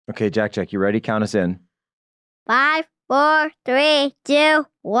Okay, Jack, you ready? Count us in. 5, 4, 3, 2,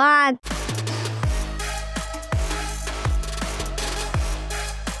 1.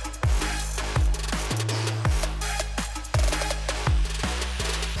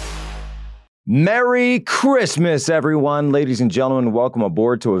 Merry Christmas, everyone. Ladies and gentlemen, welcome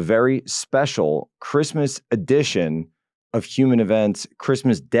aboard to a very special Christmas edition of Human Events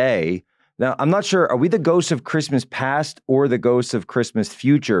Christmas Day. Now, I'm not sure, are we the ghosts of Christmas past or the ghosts of Christmas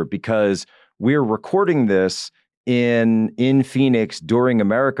future? Because we're recording this in Phoenix during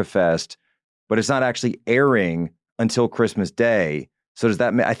America Fest, but it's not actually airing until Christmas Day. So does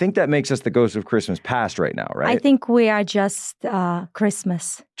that? I think that makes us the ghosts of Christmas past right now, right? I think we are just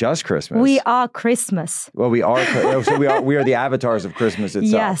Christmas. Just Christmas. We are Christmas. Well, we are. So we are the avatars of Christmas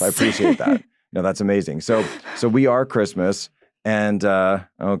itself. Yes. I appreciate that. No, that's amazing. So we are Christmas, and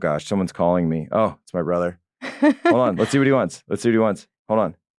oh gosh, someone's calling me. Oh, it's my brother. Hold on. Let's see what he wants. Hold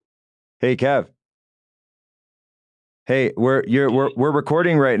on. Hey, Kev. Hey, we're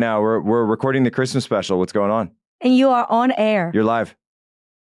recording right now. We're recording the Christmas special. What's going on? And you are on air. You're live.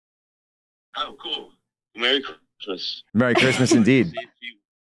 Oh, cool. Merry Christmas. Merry Christmas indeed.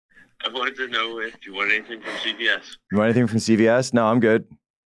 I wanted to know if you want anything from CVS. You want anything from CVS? No, I'm good.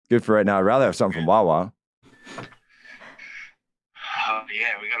 Good for right now. I'd rather have something from Wawa. Oh,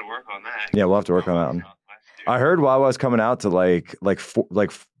 yeah, we got to work on that. Yeah, we'll have to work on that one. I heard Wawa's coming out to like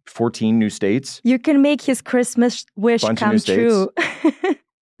 14 new states. You can make his Christmas wish come true.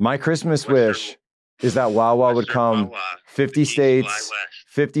 My Christmas wish is that Wawa would come Wawa, 50 states,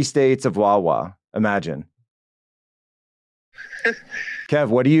 50 states of Wawa. Imagine. Kev,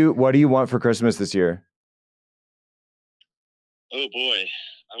 what do you want for Christmas this year? Oh boy,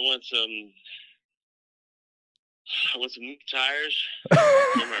 I want some new tires for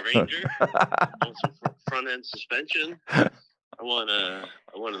my Ranger. I want some front end suspension. I want a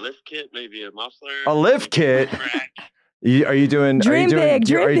lift kit, maybe a muffler. A lift kit. Are you doing? Dream big.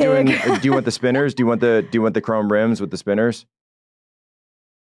 Do you want the spinners? Do you want the chrome rims with the spinners?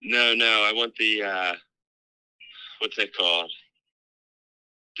 No. I want the what's that called?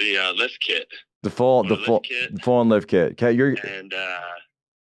 The lift kit. The full and lift kit. Okay,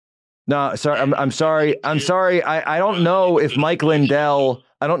 No, sorry. I'm sorry. I don't know if Mike Lindell.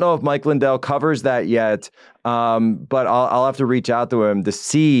 I don't know if Mike Lindell covers that yet. But I'll have to reach out to him to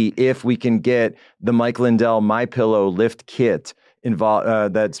see if we can get the Mike Lindell MyPillow lift kit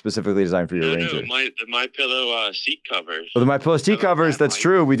involved. That's specifically designed for your Ranger. No, the MyPillow seat covers. Oh, the MyPillow seat covers. That's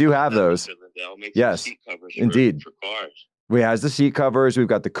true. We do have those. Yes, seat covers indeed. For cars. We has the seat covers. We've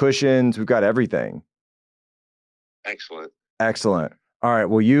got the cushions. We've got everything. Excellent. All right.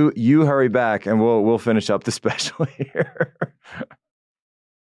 Well, you hurry back, and we'll finish up the special here.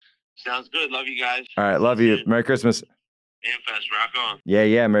 Sounds good. Love you guys. All right. Love you. Merry Christmas. Amfest, rock on.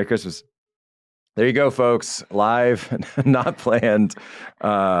 Yeah. Merry Christmas. There you go, folks. Live, not planned.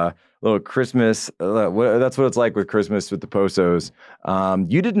 Little Christmas. That's what it's like with Christmas with the Posos.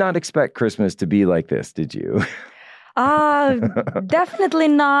 You did not expect Christmas to be like this, did you? Definitely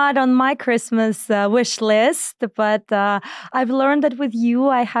not on my Christmas wish list, but I've learned that with you,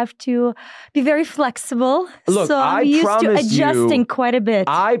 I have to be very flexible. Look, so I'm used to adjusting quite a bit.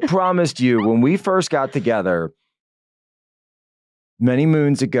 I promised you when we first got together many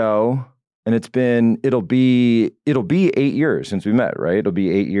moons ago, and it'll be 8 years since we met, right? It'll be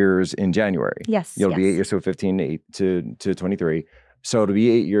 8 years in January. Yes. It'll be 8 years, so 15 to 23. So it'll be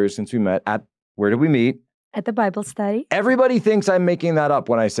 8 years since we met. Where did we meet? At the Bible study. Everybody thinks I'm making that up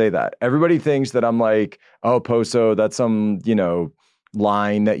when I say that. Everybody thinks that I'm like, oh, Poso, that's some,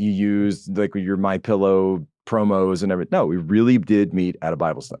 line that you use, like with your MyPillow promos and everything. No, we really did meet at a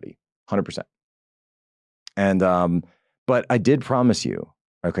Bible study, 100%. And, but I did promise you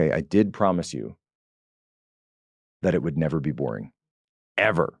that it would never be boring,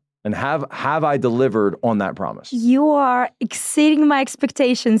 ever. And have I delivered on that promise? You are exceeding my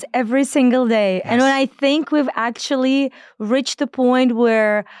expectations every single day. Yes. And when I think we've actually reached the point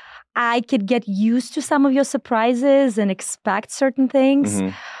where I could get used to some of your surprises and expect certain things,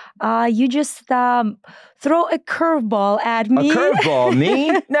 you just throw a curveball at me. A curveball?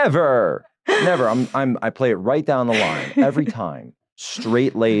 Me? Never. I play it right down the line every time.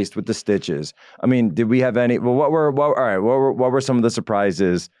 Straight laced with the stitches. I mean, did we have any? Well, what were some of the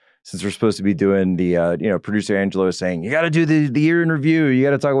surprises? Since we're supposed to be doing the, producer Angelo is saying, you got to do the year in review. You got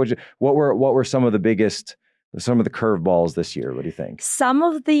to talk about what were some of the curveballs this year? What do you think? Some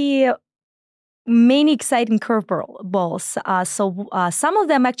of the main exciting curveballs. Some of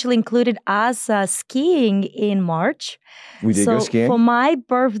them actually included us skiing in March. We did go skiing? For my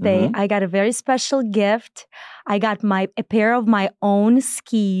birthday, I got a very special gift. I got a pair of my own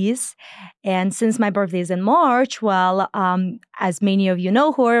skis. And since my birthday is in March, well, as many of you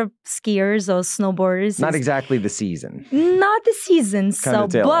know who are skiers or snowboarders. Not exactly the season. Not the season. Kind of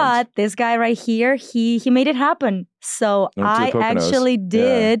tail but this guy right here, he made it happen. So Went to the I Poconos. actually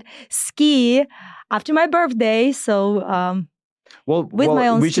did ski after my birthday. So my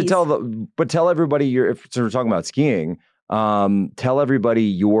own we should skis. tell everybody if we're talking about skiing, tell everybody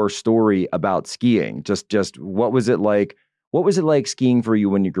your story about skiing. Just what was it like? What was it like skiing for you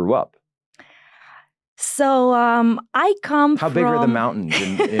when you grew up? So I come How from... big are the mountains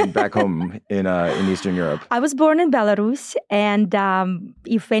in back home in Eastern Europe? I was born in Belarus, and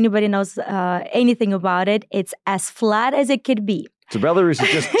if anybody knows anything about it, it's as flat as it could be. So Belarus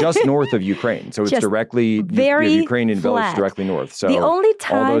is just north of Ukraine. So it's Just directly very Ukraine and Belarus flat. directly north. So The only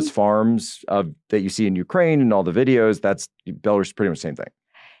time... all those farms that you see in Ukraine and all the videos, that's Belarus is pretty much the same thing.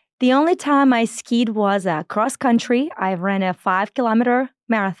 The only time I skied was cross country. I ran a 5-kilometer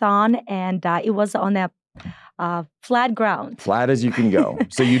marathon, and it was on a flat ground. Flat as you can go.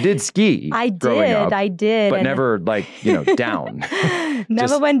 So you did ski growing up, I did. but and never down. never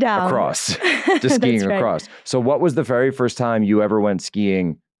Just went down. Across. Just skiing That's right. across. So what was the very first time you ever went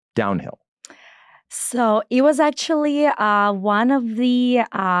skiing downhill? So it was actually one of the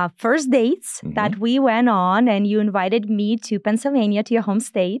first dates that we went on, and you invited me to Pennsylvania, to your home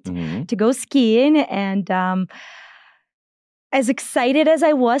state, to go skiing. And as excited as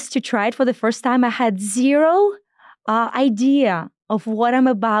I was to try it for the first time, I had zero idea of what I'm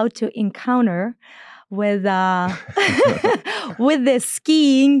about to encounter with with the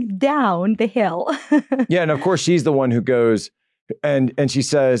skiing down the hill. Yeah, and of course she's the one who goes and she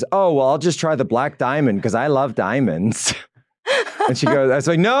says, "Oh, well, I'll just try the black diamond because I love diamonds." And she goes, I was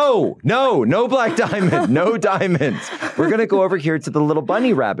like, no black diamond, no diamonds. We're going to go over here to the little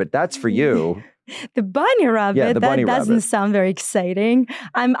bunny rabbit. That's for you. The bunny rabbit, Yeah, the bunny that doesn't rabbit. sound very exciting.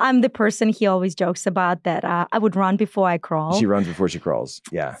 I'm the person he always jokes about that I would run before I crawl. She runs before she crawls.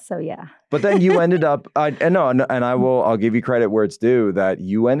 Yeah. So yeah. But then you ended up, I'll give you credit where it's due, that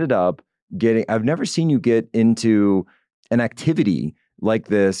you ended up getting, I've never seen you get into an activity like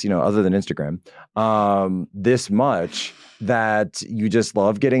this, other than Instagram, this much, that you just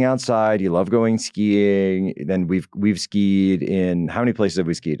love getting outside. You love going skiing. Then we've skied in, how many places have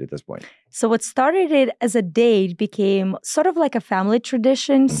we skied at this point? So what started it as a date became sort of like a family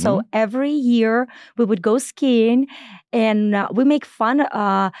tradition. So every year we would go skiing, and we make fun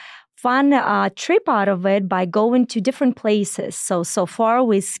trip out of it by going to different places. So far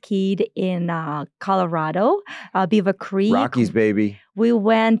we skied in Colorado, Beaver Creek. Rockies, baby. We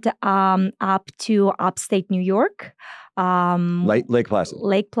went up to upstate New York. Lake Placid.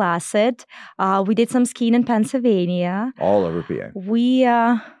 Lake Placid. We did some skiing in Pennsylvania. All over PA.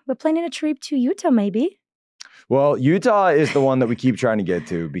 We're planning a trip to Utah, maybe. Well, Utah is the one that we keep trying to get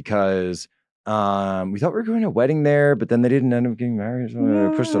to because we thought we were going to a wedding there, but then they didn't end up getting married, so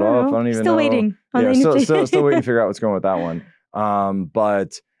we pushed it off. I don't even know. Still waiting. Yeah, still waiting to figure out what's going on with that one.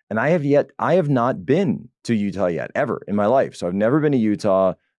 And I have not been to Utah yet, ever in my life. So I've never been to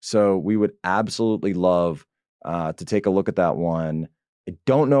Utah. So we would absolutely love to take a look at that one. I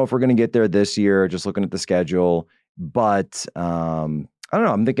don't know if we're going to get there this year, just looking at the schedule, but I don't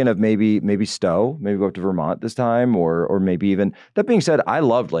know. I'm thinking of maybe Stowe, maybe go up to Vermont this time, or maybe even. That being said, I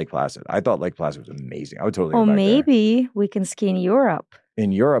loved Lake Placid. I thought Lake Placid was amazing. I would totally go back maybe we can ski in Europe.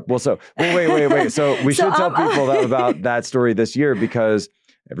 In Europe. Well, wait. So we should tell people about that story this year, because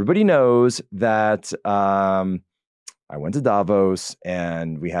everybody knows that I went to Davos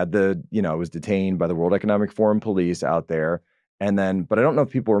and we had I was detained by the World Economic Forum police out there. And then, but I don't know if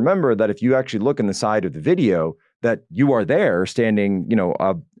people remember that if you actually look in the side of the video, that you are there standing,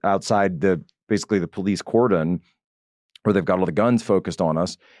 outside basically the police cordon, where they've got all the guns focused on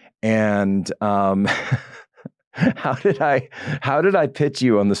us. And how did I pitch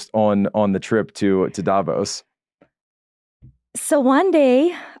you on this on the trip to Davos? So one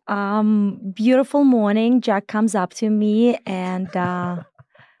day, beautiful morning, Jack comes up to me and,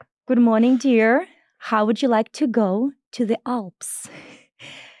 "Good morning, dear. How would you like to go to the Alps?"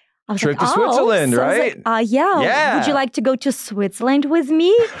 I was Trip like, to Switzerland, Alps? I was right? like, yeah. Would you like to go to Switzerland with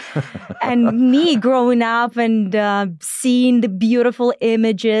me? And me growing up and seeing the beautiful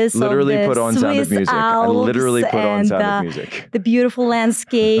images Literally of the put on Sound of Swiss Music. I Alps literally put on and, Sound of Music. The beautiful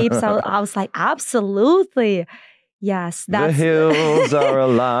landscapes. I was like, absolutely. Yes, The hills are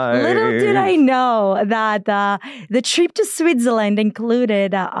alive. Little did I know that the trip to Switzerland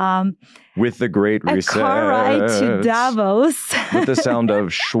included with the Great a Reset, car ride to Davos, with the sound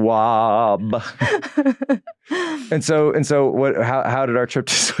of Schwab. and so, what? How did our trip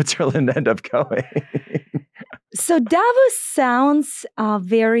to Switzerland end up going? So Davos sounds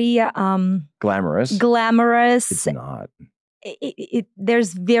very Glamorous. glamorous. It's not.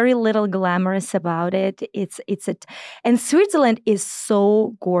 There's very little glamorous about it. And Switzerland is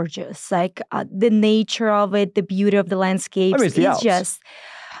so gorgeous. Like the nature of it, the beauty of the landscapes. I mean, it's the Alps.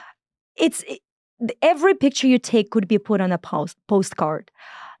 Every picture you take could be put on a postcard.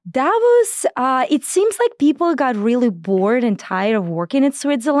 Davos, it seems like people got really bored and tired of working in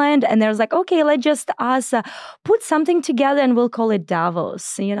Switzerland, and there's like, okay, let's just put something together and we'll call it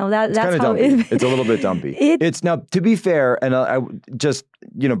Davos. You know, that's how dumpy. It's a little bit dumpy. It's now, to be fair, and I just,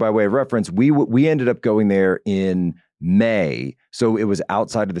 by way of reference, we ended up going there in May, so it was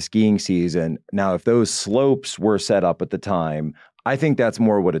outside of the skiing season. Now, if those slopes were set up at the time, I think that's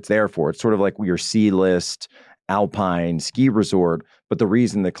more what it's there for. It's sort of like your C-list alpine ski resort. But the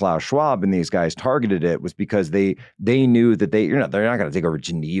reason that Klaus Schwab and these guys targeted it was because they knew that they're not going to take over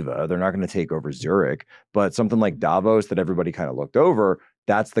Geneva. They're not going to take over Zurich. But something like Davos that everybody kind of looked over,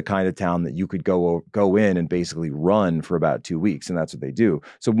 that's the kind of town that you could go in and basically run for about 2 weeks. And that's what they do.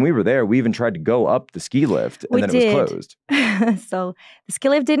 So when we were there, we even tried to go up the ski lift and then it was closed. So the ski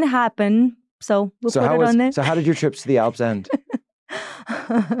lift didn't happen. So we'll put it on there. So how did your trips to the Alps end?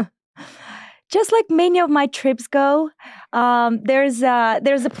 Just like many of my trips go, there's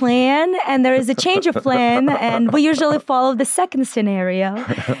a plan and there is a change of plan, and we usually follow the second scenario.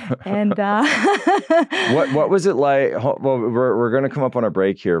 And what was it like? Well, we're going to come up on a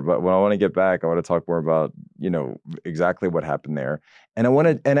break here, but when I want to get back, I want to talk more about exactly what happened there, and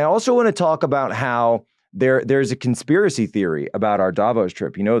I also want to talk about how there's a conspiracy theory about our Davos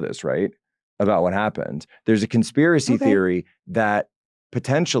trip. You know this, right? About what happened. There's a conspiracy theory that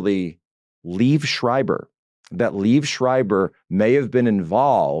potentially Liev Schreiber may have been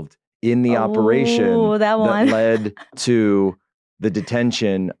involved in the operation that led to the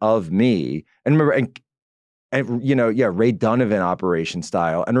detention of me. And remember, Ray Donovan operation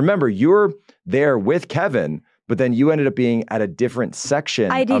style. And remember, you're there with Kevin, but then you ended up being at a different section of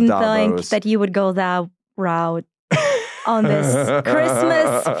Davos. I didn't think that you would go that route on this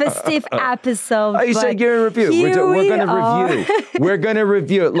Christmas festive episode. Oh, you said you're in review. We're going to review. We're going to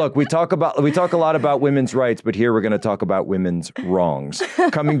review it. Look, we talk a lot about women's rights, but here we're going to talk about women's wrongs.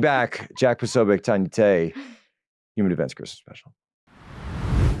 Coming back, Jack Posobiec, Tanya Tay, Human Events Christmas Special.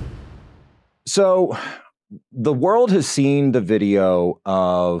 So the world has seen the video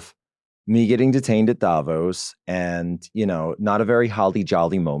of me getting detained at Davos, and not a very holly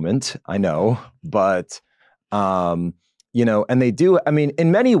jolly moment, I know, but and they do, I mean,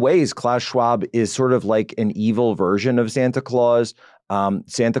 in many ways, Klaus Schwab is sort of like an evil version of Santa Claus.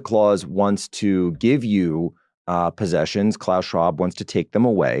 Santa Claus wants to give you possessions. Klaus Schwab wants to take them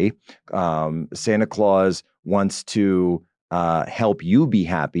away. Santa Claus wants to help you be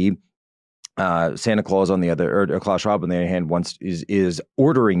happy. Santa Claus or Klaus Schwab on the other hand is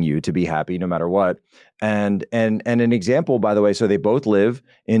ordering you to be happy no matter what. And an example, by the way, so they both live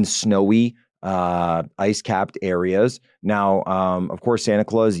in snowy, ice-capped areas. Now, of course, Santa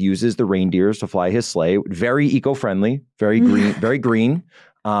Claus uses the reindeers to fly his sleigh. Very eco-friendly, very green, very green.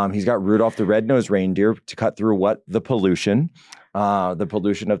 He's got Rudolph the Red-Nosed Reindeer to cut through the pollution of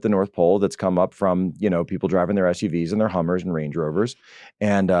the North Pole that's come up from, people driving their SUVs and their Hummers and Range Rovers.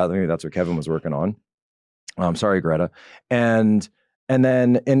 And maybe that's what Kevin was working on. Sorry, Greta. And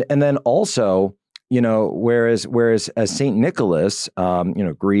then also, whereas as Saint Nicholas,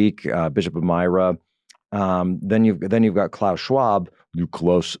 Greek, Bishop of Myra, then you've got Klaus Schwab.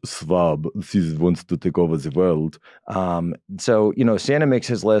 Klaus Schwab, he wants to take over the world. So Santa makes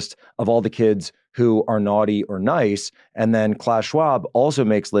his list of all the kids who are naughty or nice, and then Klaus Schwab also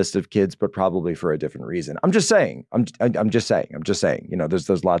makes lists of kids, but probably for a different reason. I'm just saying. I'm just saying.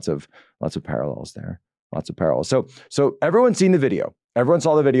 There's lots of parallels there. Lots of parallels. So everyone's seen the video. Everyone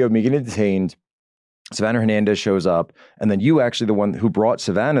saw the video of me getting detained. Savannah Hernandez shows up, and then you actually the one who brought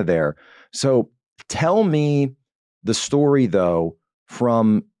Savannah there. So tell me the story, though,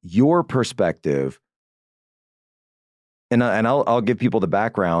 from your perspective, and I'll give people the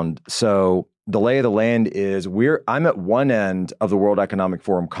background. So the lay of the land is I'm at one end of the World Economic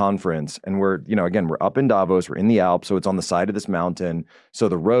Forum conference, and we're up in Davos, we're in the Alps, so it's on the side of this mountain. So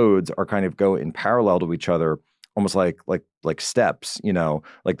the roads are kind of go in parallel to each other, almost like steps,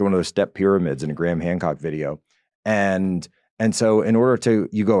 like one of those step pyramids in a Graham Hancock video. And so in order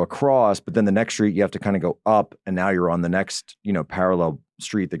you go across, but then the next street you have to kind of go up, and now you're on the next, parallel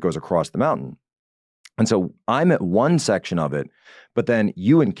street that goes across the mountain. And so I'm at one section of it, but then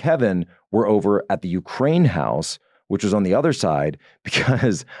you and Kevin were over at the Ukraine house, which was on the other side,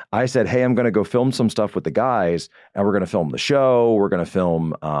 because I said, hey, I'm going to go film some stuff with the guys, and we're going to film the show. We're going to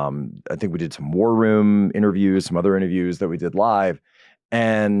film, I think we did some War Room interviews, some other interviews that we did live.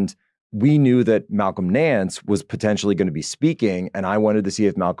 And we knew that Malcolm Nance was potentially going to be speaking, and I wanted to see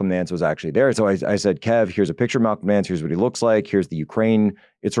if Malcolm Nance was actually there. So I said, Kev, here's a picture of Malcolm Nance. Here's what he looks like. Here's the Ukraine.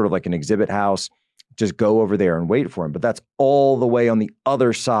 It's sort of like an exhibit house. Just go over there and wait for him. But that's all the way on the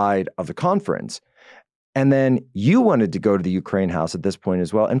other side of the conference. And then you wanted to go to the Ukraine house at this point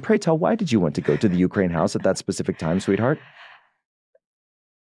as well. And pray tell, why did you want to go to the Ukraine house at that specific time, sweetheart?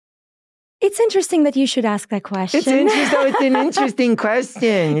 It's interesting that you should ask that question. It's an interesting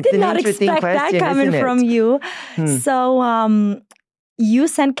question. It's Did not expect that coming from you. So you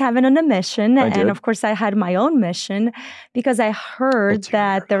sent Kevin on a mission. And of course, I had my own mission because I heard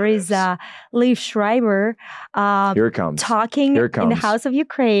that there is Liev Schreiber Here it comes. talking in the House of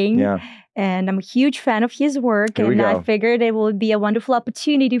Ukraine. Yeah. And I'm a huge fan of his work. And I figured it would be a wonderful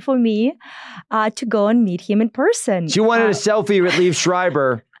opportunity for me to go and meet him in person. She wanted a selfie with Liev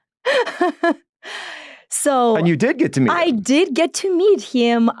Schreiber. And you did get to meet him. I did get to meet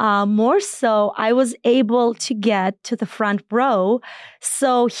him. More so, I was able to get to the front row.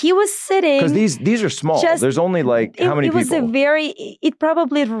 So he was sitting. Because these are small. There's only like how many people?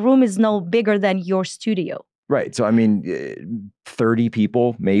 The room is no bigger than your studio. Right. So, I mean, 30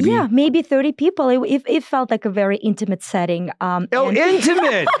 people, maybe? Yeah, maybe 30 people. It felt like a very intimate setting.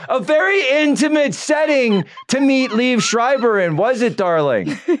 Intimate! A very intimate setting to meet Liev Schreiber in, was it,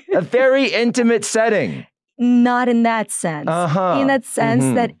 darling? A very intimate setting. Not in that sense. In that sense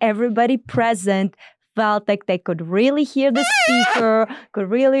that everybody present felt like they could really hear the speaker, could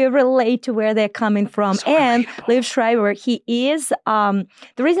really relate to where they're coming from. So and Liev Schreiber, he is, the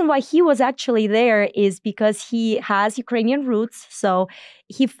reason why he was actually there is because he has Ukrainian roots. So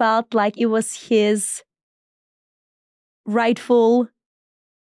he felt like it was his rightful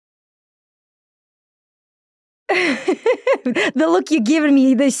the look you're giving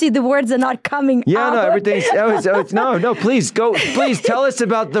me, they see the words are not coming out. No, everything's, no, please tell us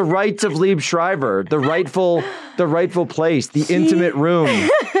about the rights of Liev Schreiber, the rightful place, the intimate room.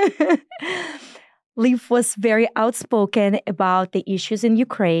 Liev was very outspoken about the issues in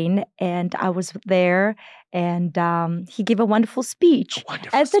Ukraine, and I was there, and he gave a wonderful speech.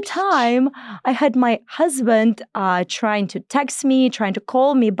 At the time, I had my husband trying to text me, trying to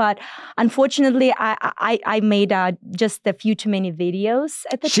call me, but unfortunately, I made just a few too many videos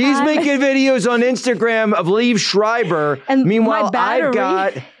at the time. She's making videos on Instagram of Liev Schreiber. And meanwhile, my battery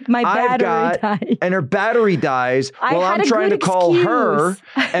died. And her battery dies while I'm trying to call her,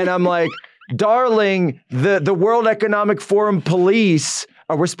 and I'm like, darling, the World Economic Forum police.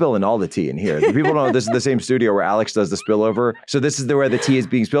 Oh, we're spilling all the tea in here. People don't know this is the same studio where Alex does the spillover. So this is where the tea is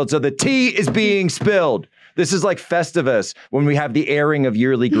being spilled. So the tea is being spilled. This is like Festivus when we have the airing of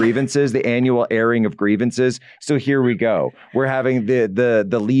yearly grievances, the annual airing of grievances. So here we go. We're having the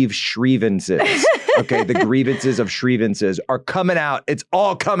Liev Shrievances. Okay, the grievances of Shrievances are coming out. It's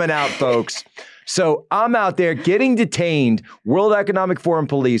all coming out, folks. So I'm out there getting detained. World Economic Forum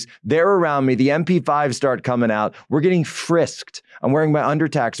police, they're around me. The MP5s start coming out. We're getting frisked. I'm wearing my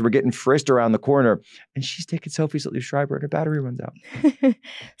undertax. We're getting frisked around the corner. And she's taking selfies at Liev Schreiber and her battery runs out.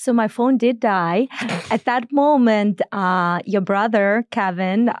 So my phone did die. At that moment, your brother,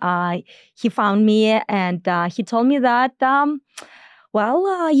 Kevin, he found me and he told me that,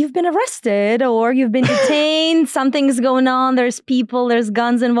 you've been arrested or you've been detained. Something's going on. There's people, there's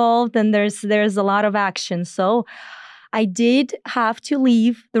guns involved, and there's a lot of action. So I did have to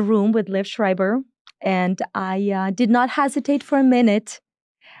leave the room with Liev Schreiber, and I did not hesitate for a minute.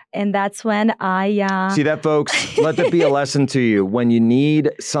 And that's when I... See that, folks? Let that be a lesson to you. When you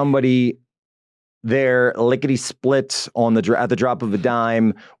need somebody there, lickety split at the drop of a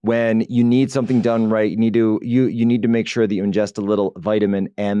dime. When you need something done right, you need to make sure that you ingest a little vitamin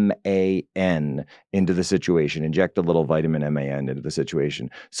MAN into the situation. Inject a little vitamin MAN into the situation.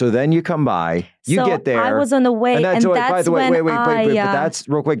 So then you come by, get there. I was on the way, by the way, but that's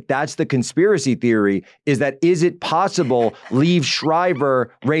real quick. That's the conspiracy theory. Is it possible Liev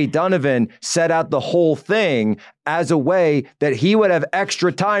Schreiber, Ray Donovan set out the whole thing as a way that he would have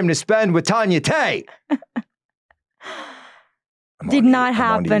extra time to spend with Tanya Tay? Did not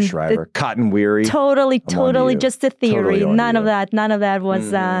happen. Cotton weary. Totally just a theory. None of that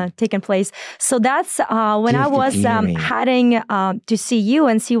was taking place. So that's when I was heading to see you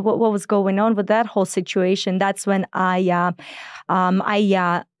and see what was going on with that whole situation. That's when I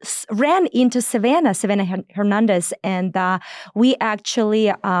ran into Savannah Hernandez, and we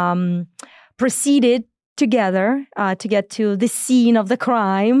actually proceeded together to get to the scene of the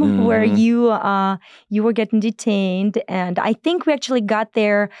crime where you were getting detained. And I think we actually got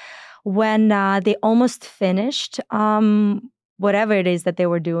there when they almost finished whatever it is that they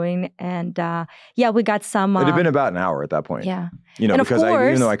were doing. And we got some... it had been about an hour at that point. Yeah. You know, and because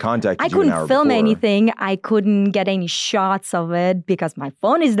even though I contacted you an hour couldn't film before, anything. I couldn't get any shots of it because my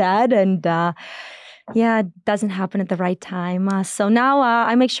phone is dead. And it doesn't happen at the right time. So now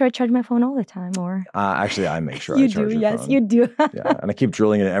I make sure I charge my phone all the time. Or actually, I make sure you I charge do. your Yes, phone. you do. Yeah, and I keep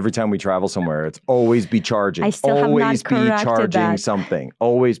drilling it every time we travel somewhere. It's always be charging. I still have not always be corrected charging that. something.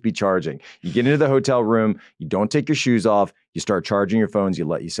 Always be charging. You get into the hotel room, you don't take your shoes off, you start charging your phones,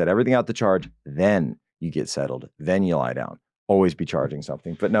 you set everything out to charge, then you get settled, then you lie down. Always be charging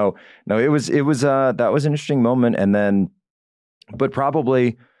something. But no, it was that was an interesting moment. And then, but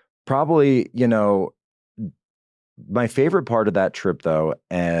probably, you know, my favorite part of that trip, though,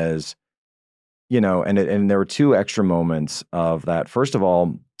 as you know, and there were two extra moments of that. First of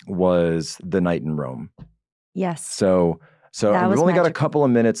all, was the night in Rome. Yes. So we've only got a couple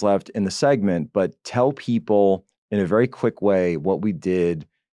of minutes left in the segment, but tell people in a very quick way what we did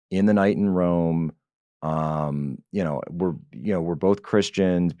in the night in Rome. We're both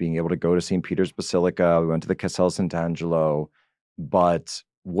Christians, being able to go to St. Peter's Basilica. We went to the Castel Sant'Angelo, but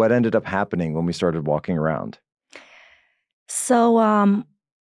what ended up happening when we started walking around? So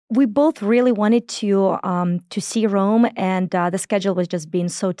we both really wanted to see Rome, and the schedule was just being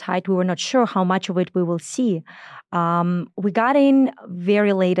so tight. We were not sure how much of it we will see. We got in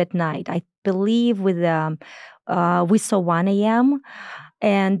very late at night. I believe we saw 1 a.m.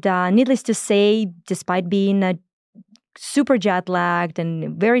 And needless to say, despite being super jet lagged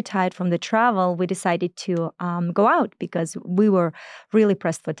and very tired from the travel, we decided to go out because we were really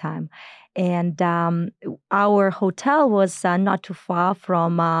pressed for time. And our hotel was not too far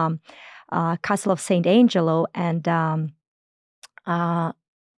from Castle of St. Angelo, and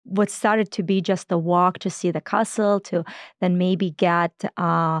what started to be just a walk to see the castle, to then maybe get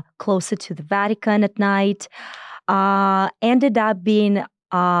closer to the Vatican at night, ended up being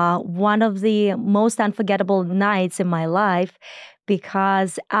one of the most unforgettable nights in my life,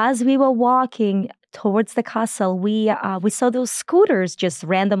 because as we were walking towards the castle, we saw those scooters just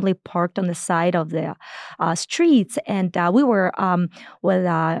randomly parked on the side of the streets, and we were with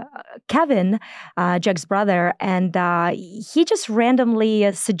Kevin, Jack's brother, and he just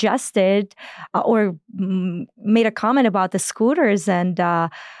randomly suggested or made a comment about the scooters, and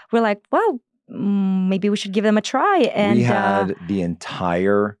we're like, well, maybe we should give them a try. And we had the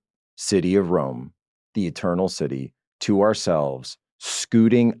entire city of Rome, the Eternal City, to ourselves,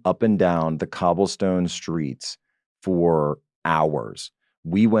 scooting up and down the cobblestone streets for hours.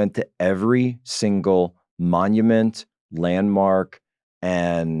 We went to every single monument, landmark,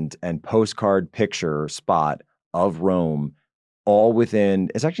 and postcard picture spot of Rome, all within,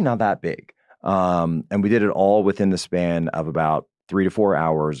 it's actually not that big. And we did it all within the span of about 3 to 4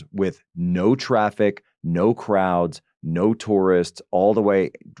 hours with no traffic, no crowds, no tourists, all the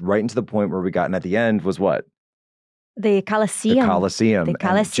way right into the point where we got, and at the end was what? The Colosseum. The Colosseum. The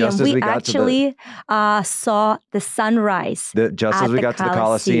Colosseum. We actually saw the sunrise. Just as we got to the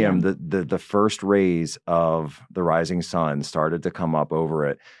Colosseum, the first rays of the rising sun started to come up over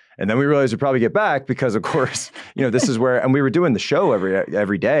it. And then we realized we'd probably get back because, of course, this is where, and we were doing the show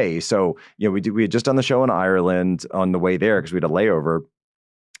every day. So, we had just done the show in Ireland on the way there because we had a layover.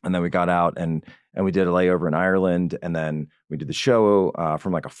 And then we got out and we did a layover in Ireland, and then we did the show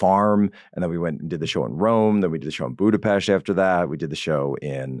from like a farm, and then we went and did the show in Rome. Then we did the show in Budapest after that. We did the show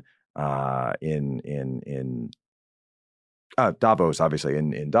in Davos, obviously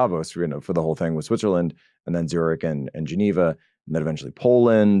in Davos, for the whole thing with Switzerland, and then Zurich and Geneva, and then eventually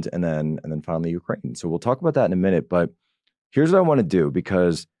Poland, and then finally Ukraine. So we'll talk about that in a minute. But here's what I want to do,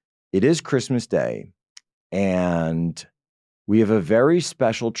 because it is Christmas Day, and we have a very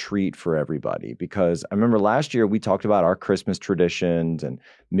special treat for everybody, because I remember last year we talked about our Christmas traditions and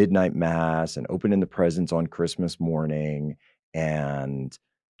midnight mass and opening the presents on Christmas morning and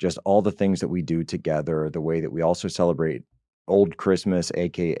just all the things that we do together, the way that we also celebrate Old Christmas,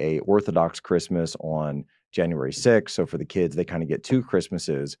 aka Orthodox Christmas, on January 6th. So for the kids, they kind of get 2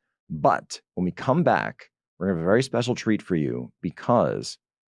 Christmases. But when we come back, we're going to have a very special treat for you, because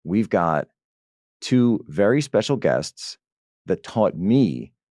we've got 2 very special guests that taught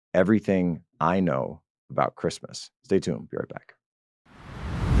me everything I know about Christmas. Stay tuned. Be right back.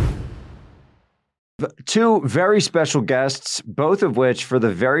 2 very special guests, both of which for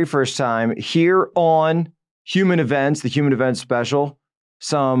the very first time here on Human Events, the Human Events special.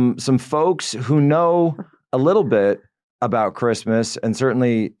 Some folks who know a little bit about Christmas and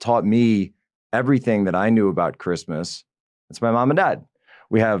certainly taught me everything that I knew about Christmas. It's my mom and dad.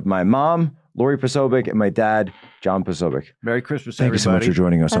 We have my mom, Lori Posobiec, and my dad, John Posobiec. Merry Christmas, Thank you so much for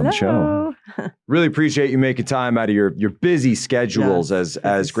joining us on the show. Really appreciate you making time out of your busy schedules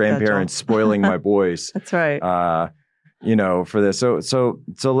as grandparents, spoiling my boys. That's right. For this. So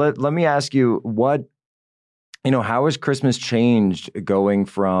let me ask you what, how has Christmas changed going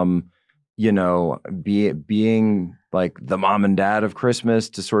from, being like the mom and dad of Christmas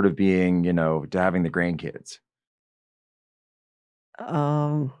to sort of being, to having the grandkids?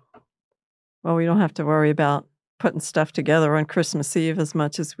 Well, we don't have to worry about putting stuff together on Christmas Eve as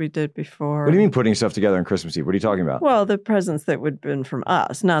much as we did before. What do you mean putting stuff together on Christmas Eve? What are you talking about? Well, the presents that would have been from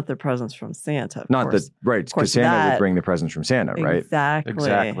us, not the presents from Santa. Right, because Santa would bring the presents from Santa, right?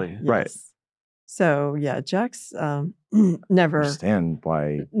 Exactly. Yes. Right. So, yeah, Jack's never understand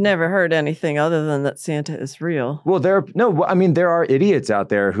why. Never heard anything other than that Santa is real. Well, there are idiots out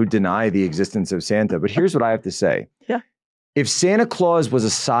there who deny the existence of Santa, but here's what I have to say. Yeah. If Santa Claus was a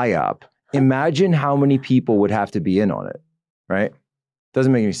psyop, imagine how many people would have to be in on it, right?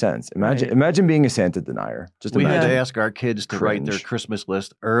 Doesn't make any sense. Imagine being a Santa denier. We had to ask our kids to write their Christmas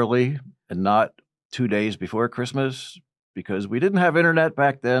list early and not 2 days before Christmas because we didn't have internet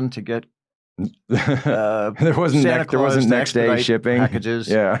back then to get there wasn't next day shipping packages.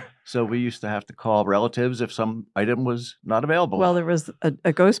 Yeah. So we used to have to call relatives if some item was not available. Well, there was a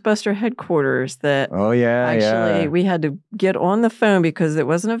Ghostbuster headquarters that we had to get on the phone because it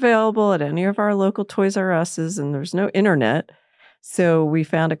wasn't available at any of our local Toys R Us's and there's no internet. So we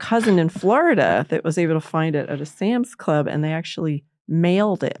found a cousin in Florida that was able to find it at a Sam's Club and they actually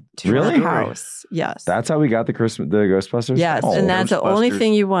mailed it to our house. Yes. That's how we got the Ghostbusters? Yes. And that's the only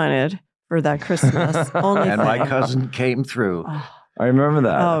thing you wanted for that Christmas. My cousin came through. I remember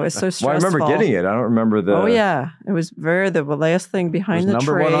that. Oh, it's so stressful. Well, I remember getting it. I don't remember the... Oh, yeah. It was the last thing behind the tree.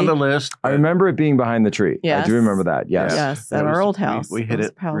 Number one on the list. I remember it being behind the tree. Yes. I do remember that. Yes. Yes, at our old house. We hit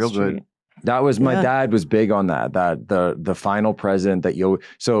it real good. That was, my dad was big on that the final present that you...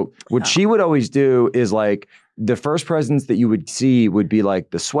 So what she would always do is like, the first presents that you would see would be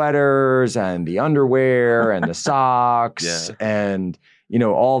like the sweaters and the underwear and the socks and...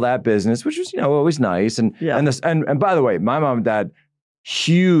 all that business, which was, always nice. And by the way, my mom and dad,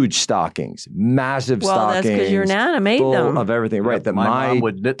 huge stockings, massive stockings. Well, that's because your Nana made full them. of everything. Right. That my mom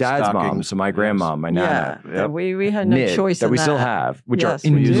would knit dad's stockings. mom, so my grandma, my Nana. Yeah. We had no choice that in we that. still have, which are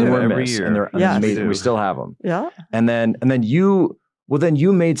we do. enormous. Every year. And they're amazing. We still have them. Yeah. And then you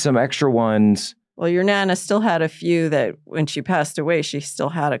made some extra ones. Well, your Nana still had a few that when she passed away, she still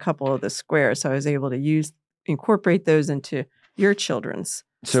had a couple of the squares. So I was able to incorporate those into your children's.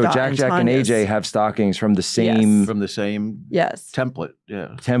 So Jack and AJ have stockings from the same template,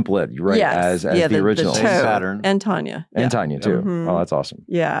 template, right? As the original pattern, and Tanya too. Mm-hmm. Oh, that's awesome.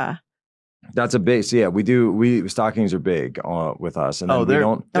 Yeah, that's a big. So we do. We stockings are big with us, and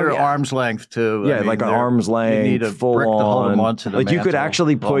they're arm's length too. Yeah, like an arm's length, you need a full brick to hold them onto the like mantle, you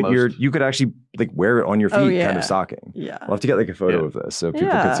could actually wear it on your feet, kind of stocking. Yeah, we'll have to get like a photo of this so people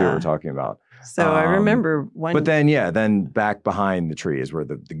can see what we're talking about. So I remember one. But then back behind the tree is where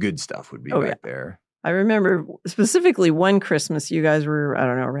the good stuff would be back there. I remember specifically one Christmas, you guys were, I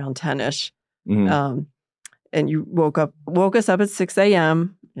don't know, around 10-ish. Mm-hmm. And you woke us up at 6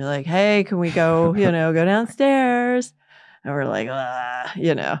 a.m. You're like, hey, can we go, go downstairs? And we're like,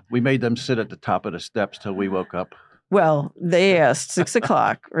 We made them sit at the top of the steps till we woke up. Well, they asked 6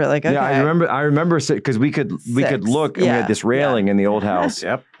 o'clock. We're like, okay. Yeah, I remember because we could look and we had this railing in the old house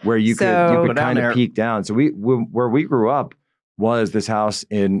where you could kind of peek down. So where we grew up was this house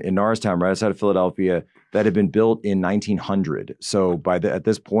in Norristown, right outside of Philadelphia, that had been built in 1900. So at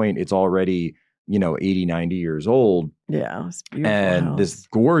this point, it's already 80, 90 years old. Yeah, it's beautiful and house. This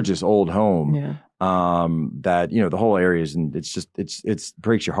gorgeous old home. Yeah. That the whole area is, and it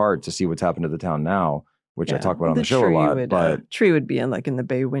breaks your heart to see what's happened to the town now. Which I talk about on the show a lot, but tree would be in the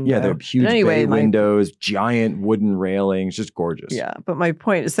bay window. Yeah, they're huge bay windows, giant wooden railings, just gorgeous. Yeah, but my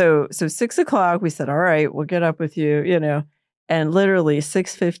point, so 6 o'clock, we said, all right, we'll get up with you, and literally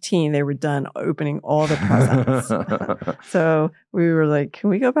 6:15, they were done opening all the presents. So we were like, can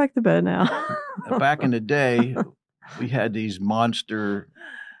we go back to bed now? Back in the day, we had these monster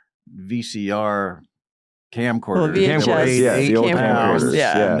VCR camcorder. Well, VHS, the old camcorders.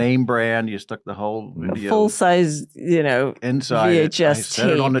 Yeah. Name brand. You stuck the whole video, full size, inside VHS I set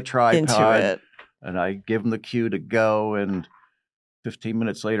it on the tripod into it. And I give them the cue to go. And 15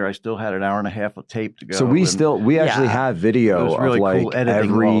 minutes later, I still had an hour and a half of tape to go. So we actually have video it was really of cool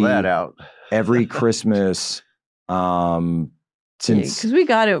editing all that out. Every Christmas. Since because we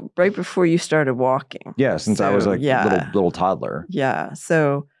got it right before you started walking. Yeah, since I was like little toddler. Yeah,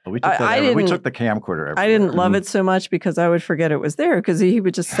 so We took the camcorder everywhere. I didn't love it so much because I would forget it was there because he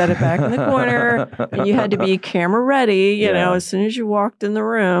would just set it back in the corner and you had to be camera ready, you know, as soon as you walked in the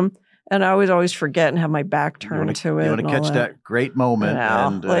room. And I would always forget and have my back turned to it. You want to catch that great moment.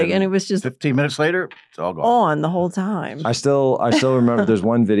 And it was just 15 minutes later, it's all gone. On the whole time. I still remember there's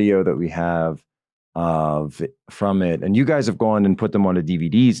one video that we have from it. And you guys have gone and put them onto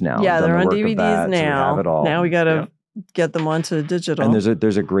DVDs now. Yeah, they're on DVDs now. So we have it all. Now we got to get them onto digital. And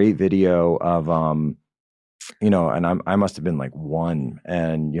there's a great video of you know, and I must have been like 1,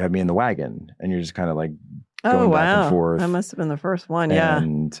 and you had me in the wagon, and you're just kind of like going back and forth. That must have been the first one.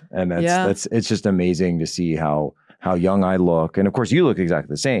 And that's it's just amazing to see how young I look, and of course you look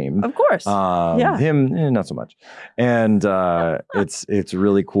exactly the same. Of course, him not so much. And it's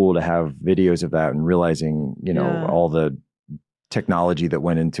really cool to have videos of that and realizing, you know, all the technology that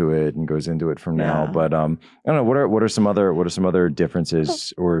went into it and goes into it from now. But I don't know, what are some other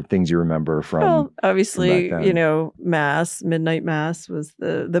differences or things you remember from? Well, obviously, you know, midnight mass was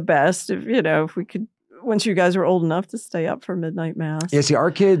the best. If we could, once you guys were old enough to stay up for midnight mass. Yeah, see, our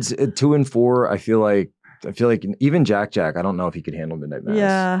kids at 2 and 4, I feel like even Jack, I don't know if he could handle midnight mass.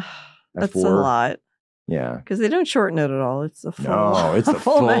 Yeah, that's 4, a lot. Yeah, because they don't shorten it at all. It's the full. No, it's the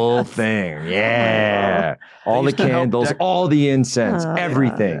full thing. Yeah, all the candles, all the incense,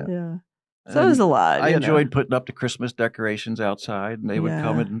 everything. Yeah, so it was a lot. I enjoyed putting up the Christmas decorations outside, and they would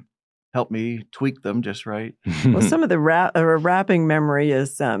come and help me tweak them just right. Well, some of the wrapping memory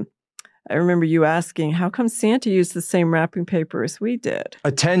is. I remember you asking, how come Santa used the same wrapping paper as we did?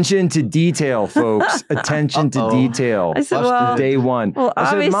 Attention to detail, folks. Attention to detail. I said, well, day one. Well,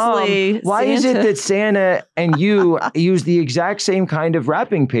 I said, Mom, why is it that Santa and you use the exact same kind of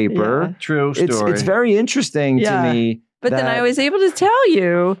wrapping paper? Yeah. True story. It's very interesting to me. But then I was able to tell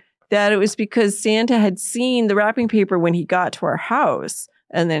you that it was because Santa had seen the wrapping paper when he got to our house.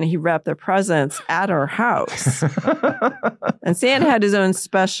 And then he wrapped the presents at our house. And Santa had his own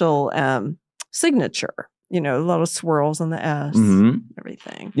special signature, you know, a lot of swirls on the S,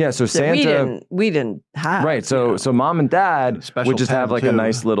 everything. Yeah, so Santa... We didn't have. Right, so Mom and Dad would just have like a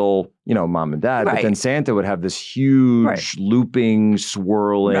nice little, you know, Mom and Dad. Right. But then Santa would have this huge looping,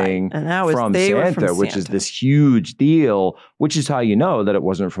 swirling and that was, from Santa, which is this huge deal, which is how you know that it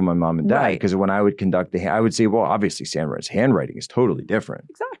wasn't from my mom and dad. Because when I would conduct I would say, well, obviously Santa's handwriting is totally different.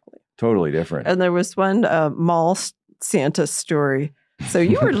 Exactly. Totally different. And there was one mall Santa story. So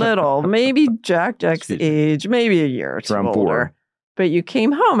you were little, maybe Jack's age, maybe a year or two older. 4. But you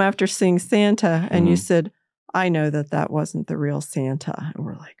came home after seeing Santa and you said, I know that wasn't the real Santa. And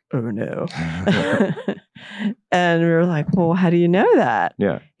we're like, oh no. And we were like, well, how do you know that?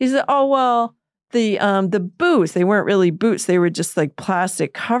 Yeah. He said, oh, well, the boots, they weren't really boots. They were just like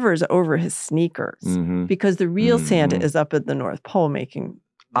plastic covers over his sneakers because the real Santa is up at the North Pole making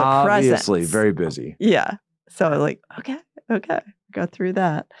the obviously presents. Very busy. Yeah. So I was like, okay. Got through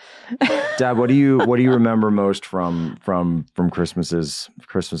that. Dad, what do you remember most from Christmases?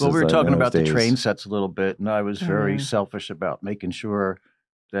 Well, we were talking about the train sets a little bit, and I was very selfish about making sure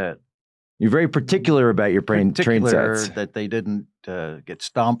that you're very particular about your train sets, that they didn't get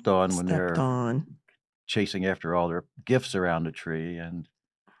stomped on when they're chasing after all their gifts around the tree, and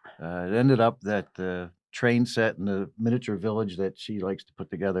it ended up that the train set and the miniature village that she likes to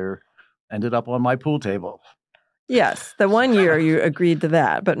put together ended up on my pool table. Yes, the one year you agreed to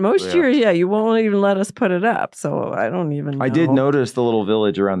that, but most years, you won't even let us put it up. So I don't even know. I did notice the little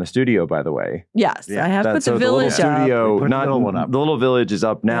village around the studio, by the way. Yes, I have put the village up. Studio, not the little village is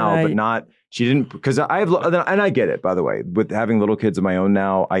up now, but not. She didn't, because I have, and I get it, by the way, with having little kids of my own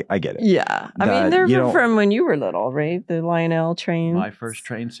now, I get it. Yeah, I mean they're from when you were little, right? The Lionel train. My first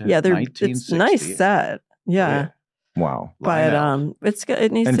train set. Yeah, it's a nice set. Yeah. Wow. But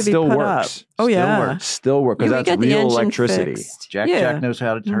it needs to be put works. up. Oh, yeah. Still works. Because that's real electricity. Fixed. Jack knows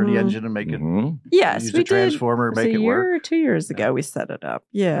how to turn the engine and make it. Yes, use the transformer, make it work. A year or 2 years ago, we set it up.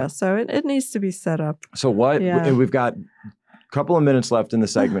 Yeah, so it needs to be set up. So what? And we've got a couple of minutes left in the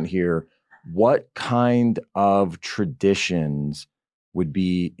segment here. What kind of traditions would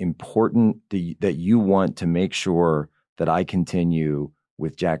be important that you want to make sure that I continue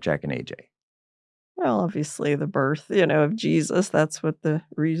with Jack, and AJ? Well, obviously the birth, of Jesus. That's what the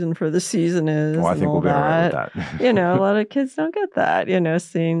reason for the season is. Well, I think we'll be all right with that. A lot of kids don't get that,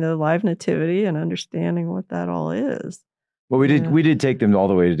 seeing the live nativity and understanding what that all is. Well, we did take them all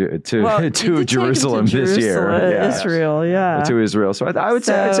the way to Jerusalem this year. Israel, to Israel. So I'd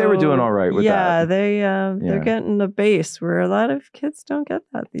say we're doing all right with that. They're getting the base where a lot of kids don't get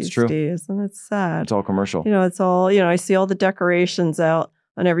that these days, and it's sad. It's all commercial. It's all I see all the decorations out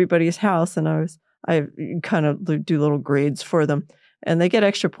on everybody's house, and I kind of do little grades for them. And they get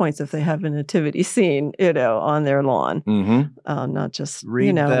extra points if they have a nativity scene, on their lawn. Mm-hmm. Not just,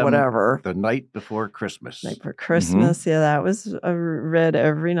 Read them whatever. the night before Christmas. Night before Christmas. Yeah, that was read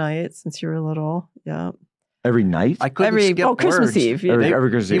every night since you were little. Yeah. Every night? I couldn't skip Christmas words. Eve. Every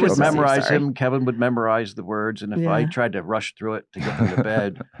Christmas He Eve. would Okay. memorize Sorry. him. Kevin would memorize the words. And if I Yeah. tried to rush through it to get them to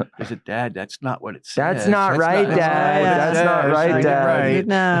bed, they said, Dad, that's not what it says. That's not right, Dad. That's not That's not right, Dad.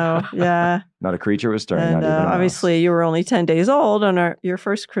 No, yeah. Not a creature was stirring. And not even a mouse. obviously, you were only 10 days old on your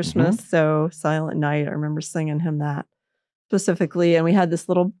first Christmas. Mm-hmm. So, Silent Night, I remember singing him that specifically. And we had this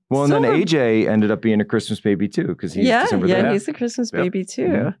little. Well, and then AJ ended up being a Christmas baby too, because he's December 3rd. He's a Christmas baby too.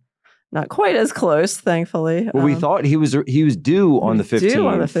 Mm-hmm. Not quite as close, thankfully. Well, we thought he was due on the 15th. Due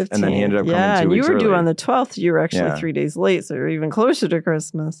on the 15th. And then he ended up coming 2 weeks and you were due early. on the 12th. You were actually 3 days late, so you're even closer to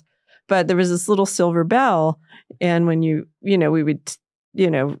Christmas. But there was this little silver bell, and when we would,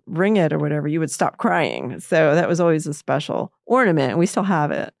 ring it or whatever, you would stop crying. So that was always a special ornament, and we still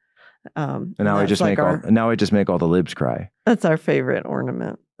have it. And now I just make all the libs cry. That's our favorite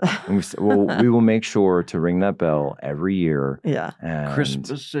ornament. And we will make sure to ring that bell every year. Yeah. And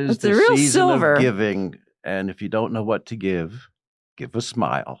Christmas is It's a the real season silver. of giving. And if you don't know what to give a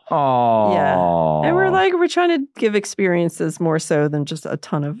smile. Oh, Yeah. And we're trying to give experiences more so than just a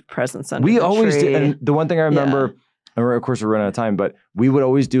ton of presents under we the always tree. do. And the one thing I remember, and of course we're running out of time, but we would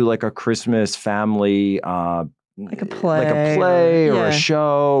always do like a Christmas family, like a play, or a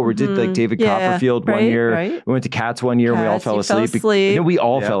show. We did like David Copperfield one year. Right. We went to Cats one year and we all fell asleep. We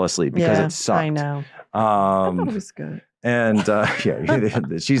all fell asleep because it sucked. I know. I thought it was good. And she's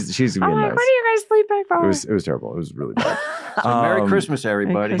gonna be nice. What are you guys sleeping for? It was terrible. It was really bad. So Merry Christmas,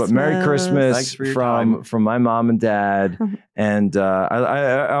 everybody. But Merry Christmas Thanks for your time. from my mom and dad. And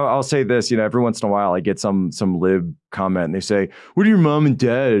I'll say this, every once in a while I get some lib comment and they say, "What are your mom and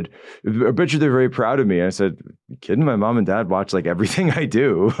dad? I bet you they're very proud of me." I said, "You kidding? My mom and dad watch like everything I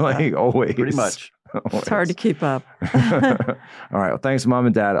do, always." Pretty much. It's hard to keep up. All right. Well, thanks, Mom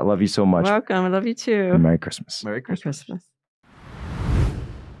and Dad. I love you so much. Welcome. I love you too. And Merry Christmas. Merry Christmas.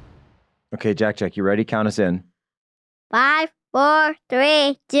 Okay, Jack, you ready? Count us in. 5, 4,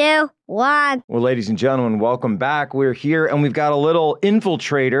 3, 2, 1. Well, ladies and gentlemen, welcome back. We're here and we've got a little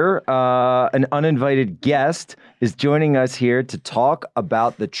infiltrator, an uninvited guest is joining us here to talk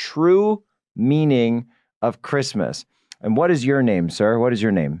about the true meaning of Christmas. And what is your name, sir? What is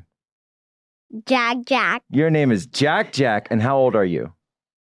your name? Jack. Your name is Jack. And how old are you?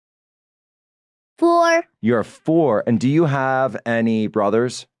 4. You're 4. And do you have any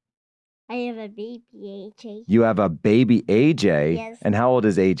brothers? I have a baby, AJ. You have a baby, AJ. Yes. And how old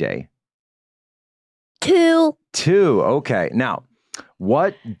is AJ? 2. 2. Okay. Now,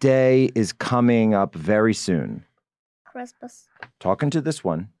 what day is coming up very soon? Christmas. Talking to this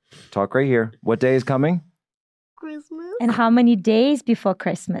one. Talk right here. What day is coming? Christmas. And how many days before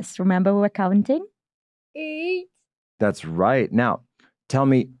Christmas? Remember we were counting? 8. That's right. Now, tell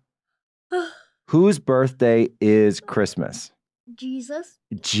me, whose birthday is Christmas? Jesus.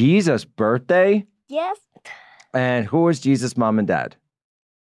 Jesus' birthday? Yes. And who was Jesus' mom and dad?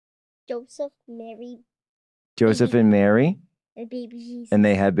 Joseph, Mary, Joseph and Mary? and baby Jesus. And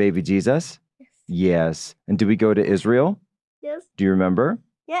they had baby Jesus? Yes. Yes. And did we go to Israel? Yes. Do you remember?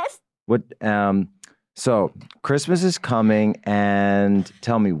 Yes. What? So Christmas is coming, and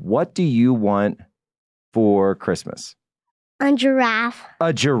tell me, what do you want for Christmas? A giraffe.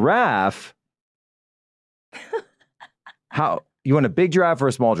 A giraffe? How? You want a big giraffe or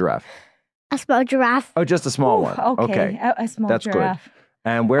a small giraffe? A small giraffe. Oh, just a small one. Okay. A small That's giraffe. good.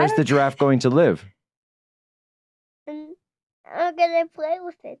 And where's the giraffe going to live? And I'm gonna play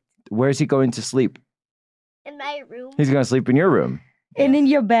with it Where's he going to sleep? in my room. He's going to sleep in your room. And in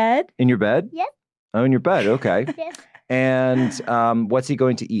your bed? In your bed? Yes. Oh, in your bed. Okay. Yes. And what's he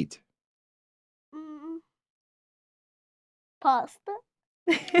going to eat? Pasta.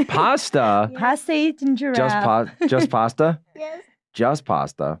 Pasta? Pasta eating giraffe. Just pasta? Yes. Just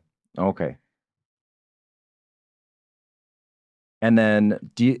pasta. Okay. And then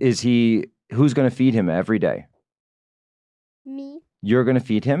who's going to feed him every day? Me. You're going to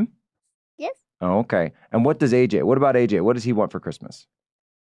feed him? Yes. Oh, okay. And what about AJ? What does he want for Christmas?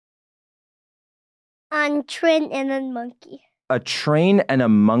 A train and a monkey. A train and a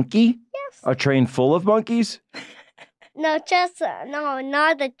monkey? Yes. A train full of monkeys? No,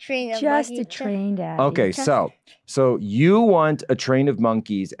 not a train. Just a train, Daddy. Okay, so you want a train of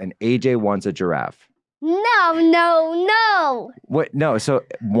monkeys and AJ wants a giraffe. No. What? No, so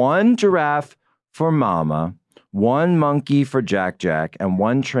one giraffe for Mama, one monkey for Jack, and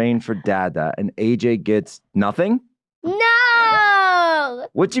one train for Dada, and AJ gets nothing? No.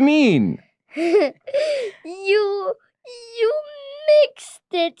 What do you mean? You mixed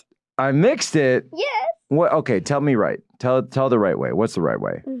it. I mixed it? Yes. What? Okay, tell me right. Tell the right way. What's the right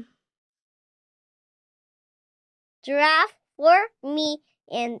way? Giraffe for me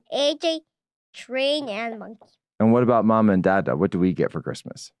and AJ, train and monkey. And what about Mama and Dada? What do we get for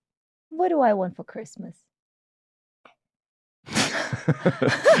Christmas? What do I want for Christmas?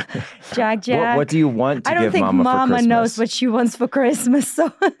 Jack. What do you want to give Mama for Christmas? I don't think Mama knows what she wants for Christmas.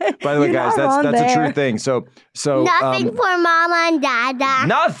 So, by the way, guys, that's a true thing. So nothing for Mama and Dada.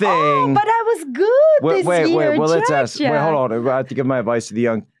 Nothing. Oh, but I was good this year. Wait. Well, let's Jack. ask. Wait, hold on. I have to give my advice to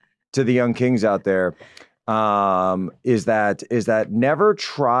the young kings out there. Is that never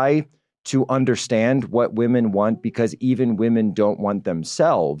try to understand what women want, because even women don't want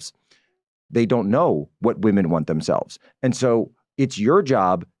themselves. They don't know what women want themselves. And so it's your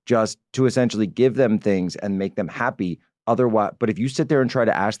job just to essentially give them things and make them happy. Otherwise, but if you sit there and try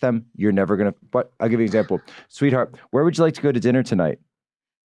to ask them, you're never going to. But I'll give you an example. Sweetheart, where would you like to go to dinner tonight?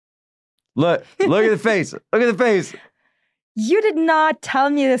 Look at the face. Look at the face. You did not tell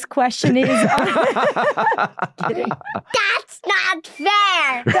me this question is. Kidding. That's not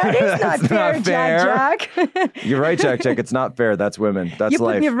fair. That is not fair, Jack. You're right, Jack. It's not fair. That's women. That's you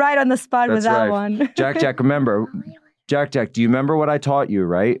life. You put me right on the spot with that life. one. Jack, remember. Jack, do you remember what I taught you,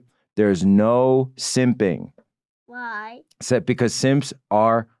 right? There's no simping. Why? Because simps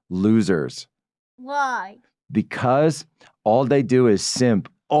are losers. Why? Because all they do is simp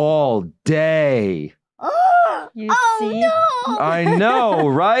all day. You see? No. I know,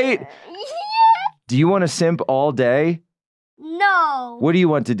 right? Yeah. Do you want to simp all day? No. What do you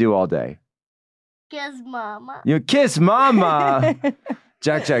want to do all day? Kiss Mama. You kiss Mama.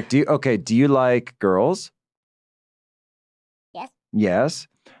 Jack, do you like girls? Yes. Yes.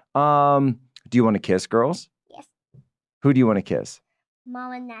 Do you want to kiss girls? Yes. Who do you want to kiss?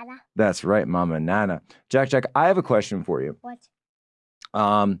 Mama and Nana. That's right, Mama and Nana. Jack, I have a question for you. What?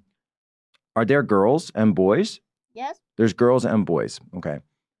 Are there girls and boys? Yes. There's girls and boys. Okay.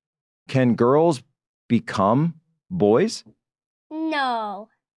 Can girls become boys? No.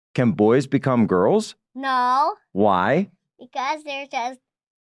 Can boys become girls? No. Why? Because they're just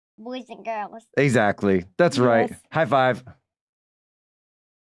boys and girls. Exactly. That's right. Yes. High five.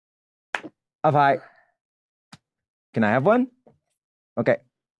 Up high. Can I have one? Okay.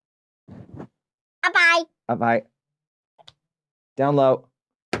 Bye-bye. Up high. Down low.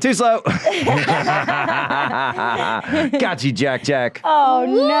 Too slow. Got you, Jack. Oh,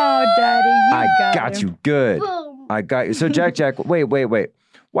 no, Daddy. I got you good. Boom. I got you. So, Jack, wait.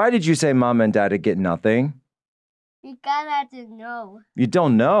 Why did you say Mama and Dada get nothing? Because I didn't know. You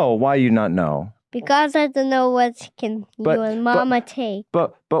don't know. Why do you not know? Because I don't know what can you and Mama take.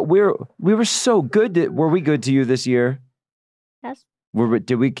 But we were so good. Were we good to you this year? Yes.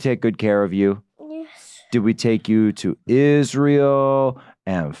 Did we take good care of you? Yes. Did we take you to Israel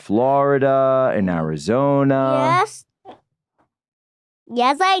and Florida and Arizona? Yes.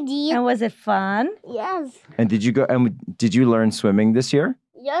 Yes, I did. And was it fun? Yes. And did you learn swimming this year?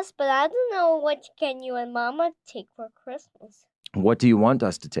 Yes, but I don't know what can you and Mama take for Christmas. What do you want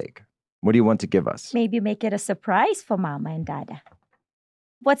us to take? What do you want to give us? Maybe make it a surprise for Mama and Dada.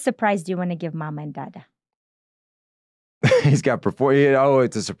 What surprise do you want to give Mama and Dada? He's got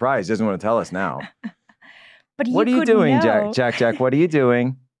it's a surprise. He doesn't want to tell us now. But what are you doing, know. Jack? What are you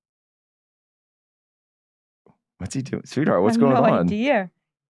doing? What's he doing? Sweetheart, what's going on? No idea.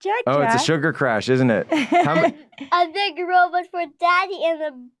 Jack. It's a sugar crash, isn't it? A big robot for Daddy and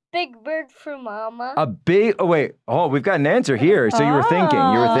a big bird for Mama. We've got an answer here. So you were thinking.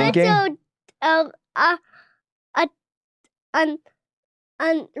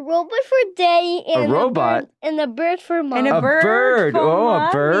 A robot for Daddy and a robot and a bird for Mama. And a bird. A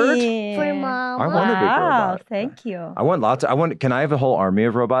bird for Mama. I want a big robot. Thank you. I want lots. Can I have a whole army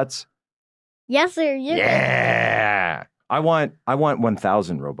of robots? Yes, sir. Yes. Yeah. I want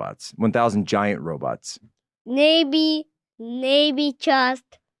 1,000 robots. 1,000 giant robots. Maybe just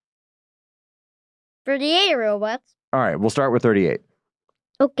 38 robots. All right, we'll start with 38.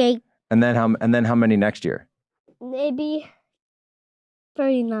 Okay. And then how many next year? Maybe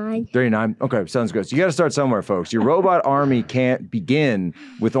 39. 39. Okay, sounds good. So you got to start somewhere, folks. Your robot army can't begin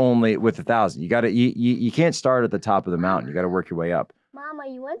with 1,000. You can't start at the top of the mountain. You got to work your way up. Mama,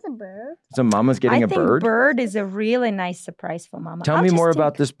 you want a bird? So Mama's getting a bird? I think bird is a really nice surprise for Mama. Tell me more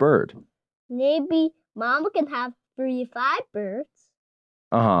about this bird. Maybe Mama can have 35 birds.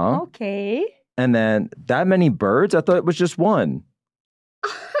 Uh-huh. Okay. And then that many birds? I thought it was just one.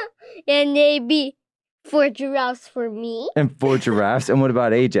 And maybe 4 giraffes for me. And 4 giraffes. And what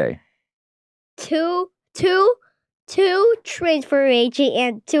about AJ? Two trains for AJ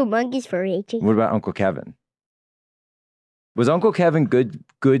and 2 monkeys for AJ. What about Uncle Kevin? Was Uncle Kevin good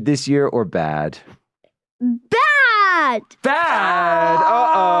this year or bad? Bad. Bad.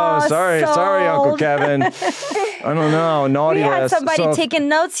 Uh-oh. Sorry, Uncle Kevin. I don't know. Naughty. We had somebody taking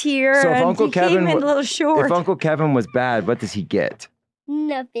notes here, so if and Uncle he Kevin came in a little short. If Uncle Kevin was bad, what does he get?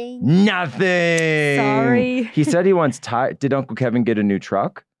 Nothing. Nothing. Sorry. He said he wants Did Uncle Kevin get a new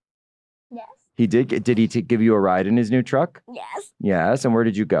truck? Yes. He did. Did he give you a ride in his new truck? Yes. Yes. And where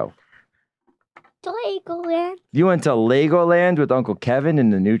did you go? To Legoland. You went to Legoland with Uncle Kevin in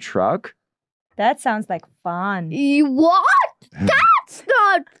the new truck? That sounds like fun. What? That's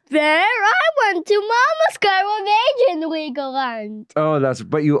not fair. I went to Mama's Car of Age in Legoland. Oh,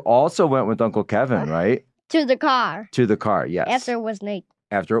 but you also went with Uncle Kevin, right? To the car. To the car, yes. After it was night.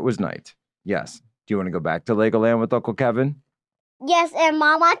 After it was night, yes. Do you want to go back to Legoland with Uncle Kevin? Yes, and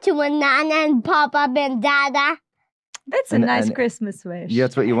Mama to Nana and Papa and Dada. That's a nice Christmas wish. Yeah,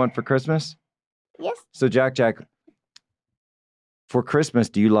 that's what you want for Christmas? Yes. So, Jack, for Christmas,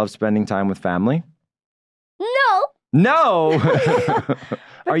 do you love spending time with family? No. No!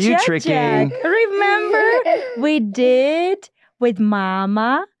 Are you tricking? Jack, remember we did with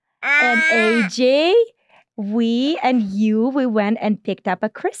Mama and AJ, we went and picked up a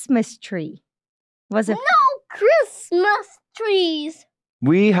Christmas tree. Was it? No Christmas trees.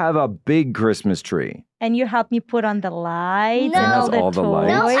 We have a big Christmas tree. And you helped me put on the lights No. and all the all the toys.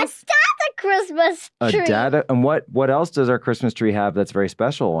 lights. No, a Christmas tree. And what else does our Christmas tree have that's very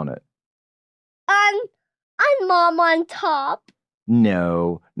special on it? And Mom on top.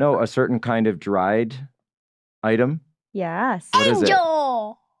 No, a certain kind of dried item. Yes. What is it?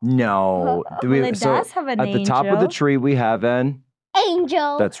 Angel. No. It does have an at angel. the top of the tree we have an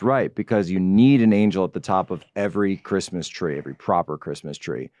Angel. That's right, because you need an angel at the top of every Christmas tree, every proper Christmas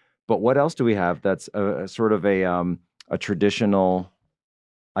tree. But what else do we have that's a sort of a traditional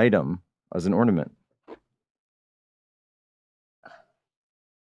item as an ornament?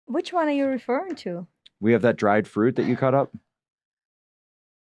 Which one are you referring to? We have that dried fruit that you cut up.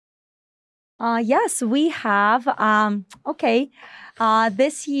 Yes, we have.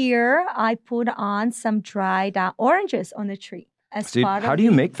 This year I put on some dried oranges on the tree. How do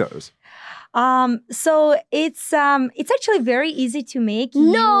you make those? So it's actually very easy to make.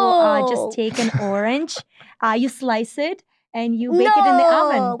 No. You just take an orange, you slice it, and you bake it in the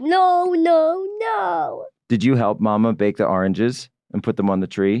oven. No. Did you help Mama bake the oranges and put them on the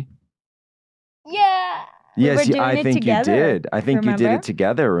tree? Yeah. Yes, were doing I it think together, you did. I think you did remember? it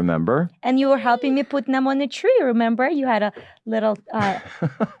together, remember? And you were helping me put them on the tree, remember? You had a little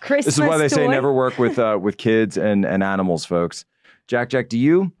Christmas This is why they say toy. never work with kids and animals, folks. Jack, do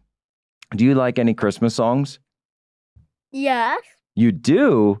you like any Christmas songs? Yes. You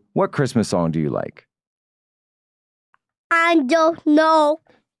do? What Christmas song do you like? I don't know.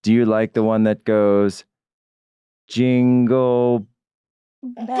 Do you like the one that goes, Jingle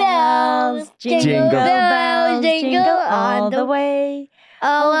bells, jingle bells, jingle all the way.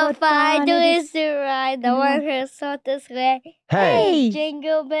 Oh, what fun it is to ride the one horse the sleigh. Hey!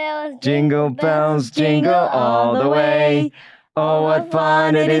 Jingle bells, Jingle bells, jingle all the way. Oh, what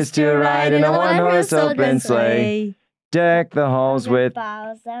fun it is to ride in a one-horse open sleigh. Deck the halls with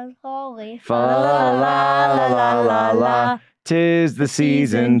boughs and holly. fa la la la la la la. 'Tis the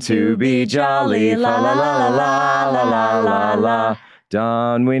season to be jolly. La la la la la la la la.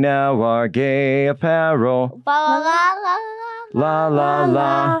 Don we now our gay apparel. La la la La la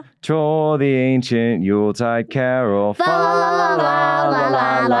la. Troll the ancient Yuletide carol. Fa la la la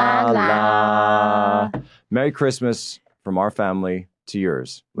la la la la. Merry Christmas from our family to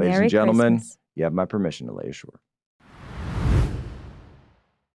yours. Ladies Merry and gentlemen, Christmas. you have my permission to lay ashore.